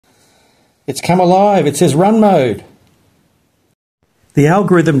It's come alive. It says run mode. The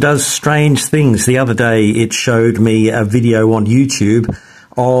algorithm does strange things. The other day it showed me a video on YouTube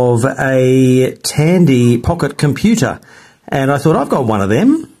of a Tandy pocket computer. And I thought, I've got one of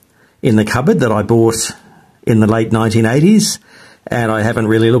them in the cupboard that I bought in the late 1980s. And I haven't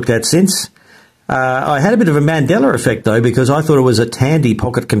really looked at since. I had a bit of a Mandela effect, though, because I thought it was a Tandy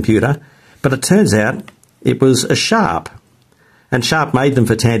pocket computer. But it turns out it was a Sharp. And Sharp made them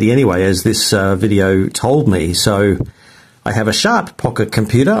for Tandy anyway, as this video told me. So I have a Sharp pocket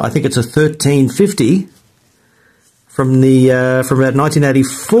computer. I think it's a 1350 from about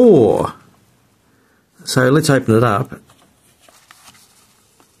 1984. So let's open it up.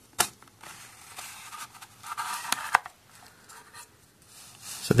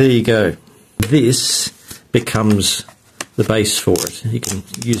 So there you go. This becomes the base for it. You can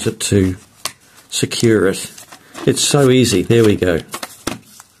use it to secure it. It's so easy. There we go.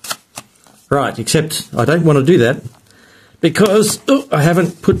 Right, except I don't want to do that because I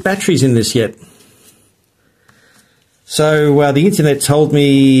haven't put batteries in this yet. So the internet told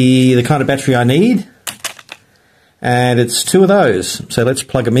me the kind of battery I need, and it's two of those. So let's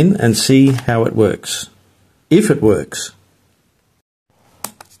plug them in and see how it works, if it works.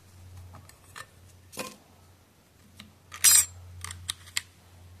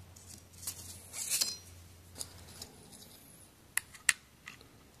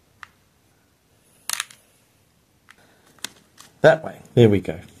 That way. There we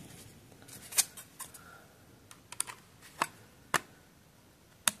go.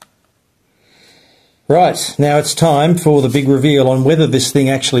 Right, now it's time for the big reveal on whether this thing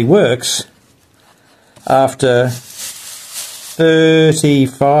actually works after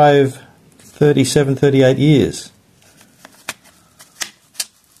 35, 37, 38 years.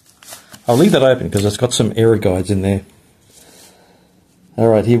 I'll leave that open because it's got some error guides in there.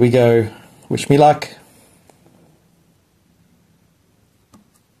 Alright, here we go. Wish me luck.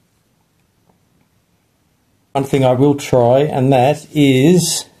 One thing I will try, and that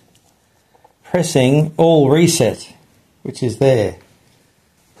is pressing all reset, which is there.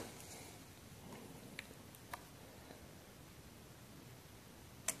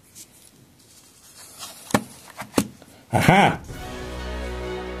 Aha!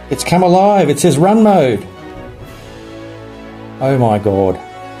 It's come alive. It says run mode. Oh my god.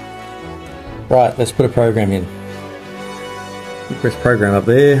 Right, let's put a program in. You press program up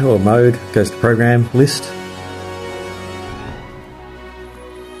there, or mode, goes to program list.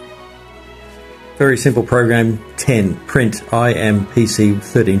 Very simple program. 10, print I am PC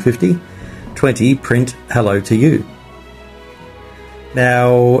 1350. 20, print hello to you.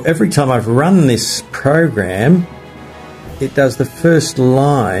 Now, every time I've run this program, it does the first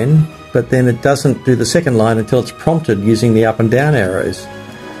line, but then it doesn't do the second line until it's prompted using the up and down arrows.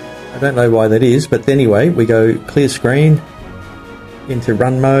 I don't know why that is, but anyway, we go clear screen, into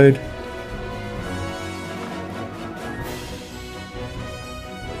run mode.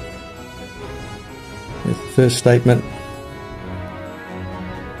 There's the first statement.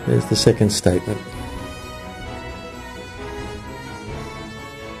 There's the second statement.